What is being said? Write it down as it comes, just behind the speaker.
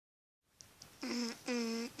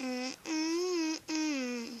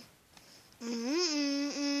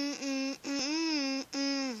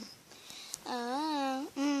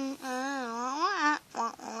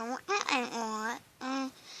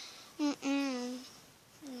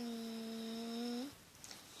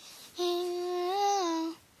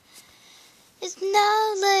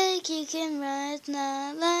like you can run, it's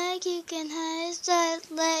not like you can hide, it's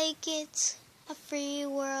not like it's a free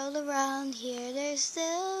world around here. There's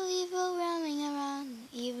still evil roaming around,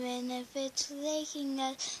 even if it's taking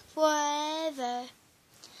us forever,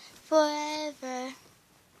 forever.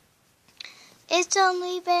 It's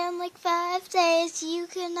only been like 5 days, you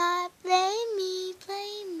cannot blame me,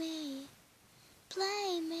 blame me,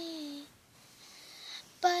 blame me.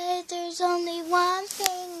 But there's only one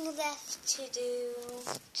thing left to do.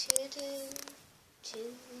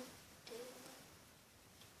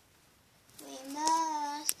 We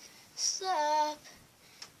must stop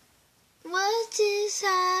what is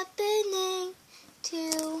happening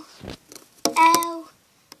to our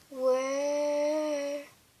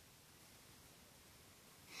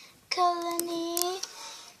colony.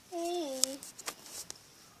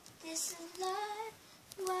 This is not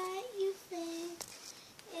what you think.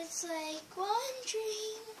 It's like one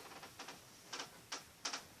dream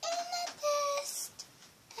in the nest.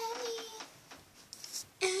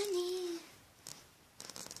 Annie,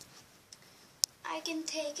 I can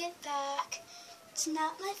take it back. It's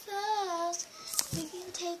not my fault. We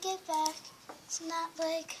can take it back. It's not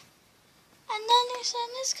like another sun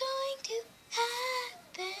is going to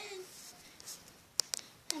happen.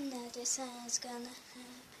 Another sun is gonna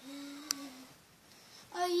happen.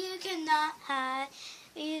 Oh, you cannot hide.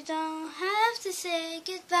 You don't have to say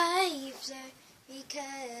goodbye either,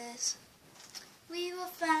 because we will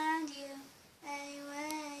find you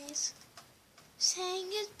anyways.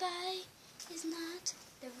 Saying goodbye is not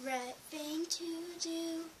the right thing to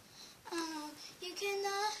do. You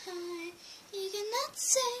cannot hide. You cannot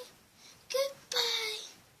say goodbye.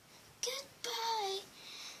 Goodbye.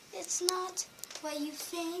 It's not what you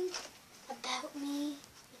think about me,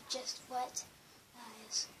 it's just what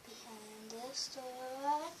lies behind this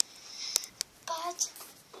door. But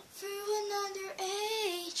through another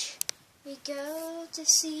age, we go to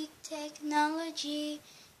seek technology.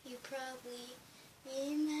 You probably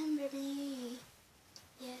remember me.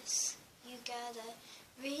 Yes, you gotta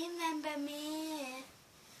remember me.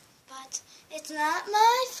 But it's not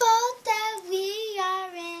my fault that we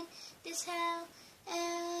are in this hell.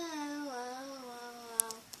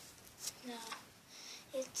 No,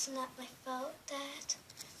 it's not my fault that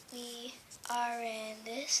we are in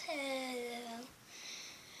this hell.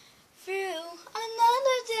 Through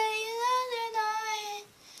another day, another night,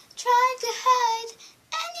 trying to hide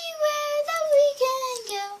anywhere that we can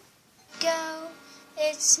go.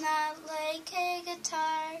 It's not like a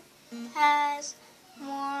guitar has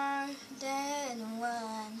more than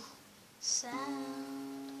one sound.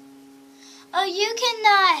 Oh, you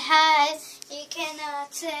cannot hide, you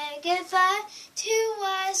cannot say goodbye to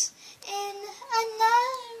us in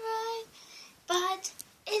another ride. But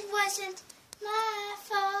it wasn't my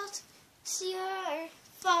fault, it's your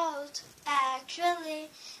fault, actually.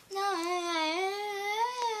 No.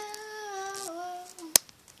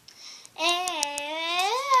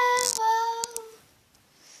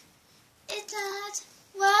 It's not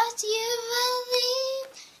what you believe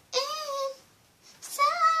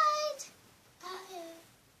inside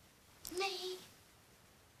me.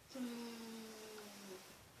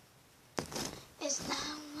 It's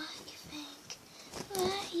not what you think,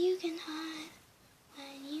 what you can hide.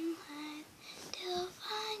 When you hide, they'll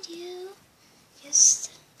find you.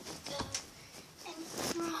 Just go and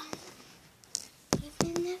run,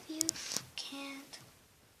 even if you can't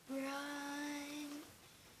run.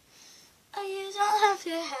 Oh, you don't have to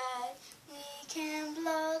hide. We can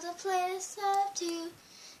blow the place up to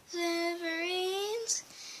smithereens,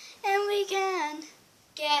 and we can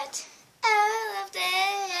get out of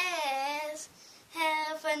this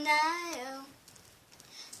hell for now.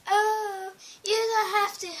 Oh, you don't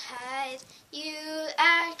have to hide. You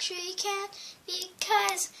actually can't,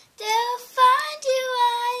 because they'll find you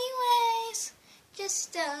anyways.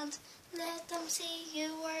 Just don't let them see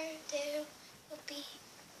you, or there will be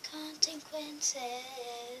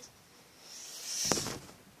consequences.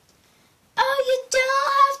 Oh, you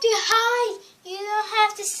don't have to hide. You don't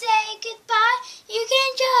have to say goodbye. You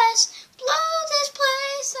can just blow this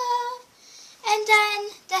place up, and then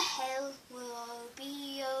the hell will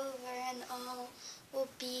be over and all will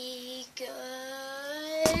be good.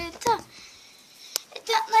 It's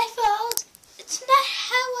not my fault. It's not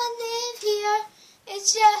how I live here.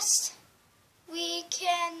 It's just we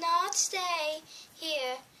cannot stay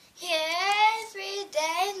here every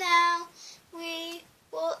day now. We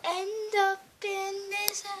will end up in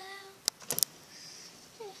this hell.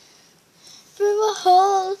 Through a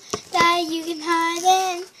hole that you can hide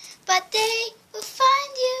in, but they will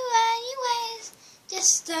find you anyways.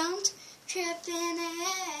 Just don't trip in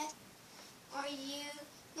it, or you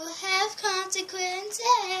will have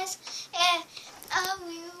consequences. Yeah. Oh,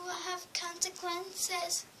 you will have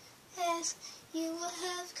consequences. Yes, you will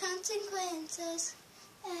have consequences.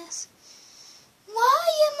 Yes. Why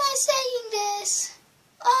am I saying this?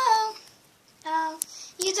 Oh, no.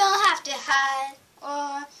 You don't have to hide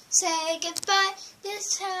or say goodbye.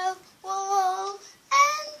 This hell will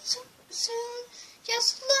end soon.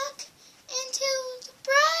 Just look into the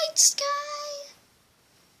bright sky,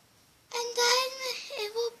 and then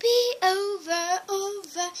it will be over.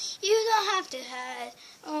 You don't have to hide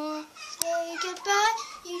or say goodbye.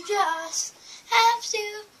 You just have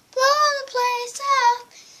to blow the place up,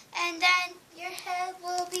 and then your head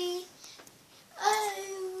will be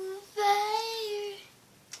over.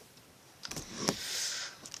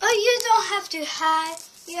 Oh, you don't have to hide.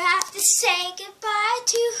 You have to say goodbye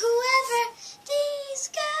to whoever these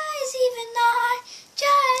guys even are.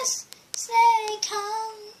 Just say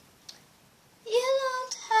come. You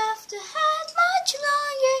don't have to hide much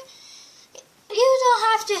longer. You don't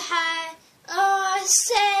have to hide or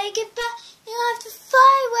say goodbye. You have to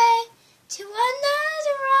fly away to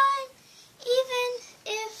another rhyme, even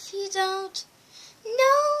if you don't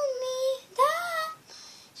know me that.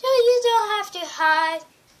 So you don't have to hide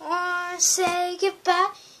or say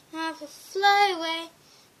goodbye. You have to fly away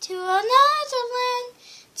to another land.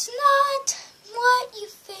 It's not what you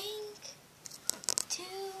think. To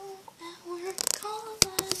our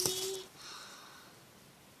colony.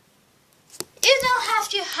 You don't have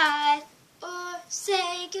to hide or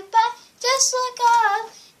say goodbye. Just look up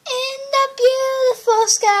in the beautiful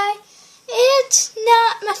sky. It's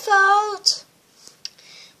not my fault.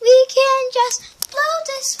 We can just blow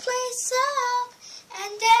this place up,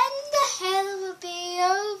 and then the hell will be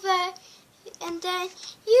over. And then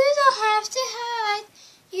you don't have to hide.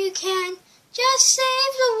 You can just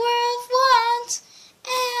save the world once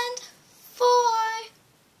and for.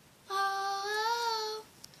 Oh,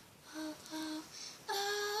 oh, oh, oh,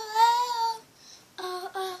 oh, oh,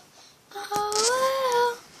 oh,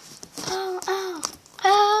 oh, oh,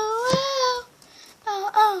 oh,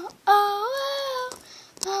 oh, oh,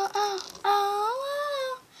 oh,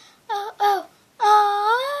 oh, oh,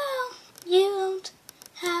 oh, you don't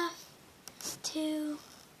have to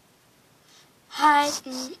hide.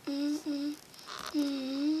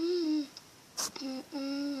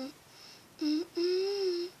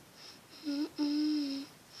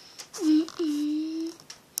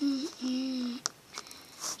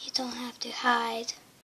 You don't have to hide.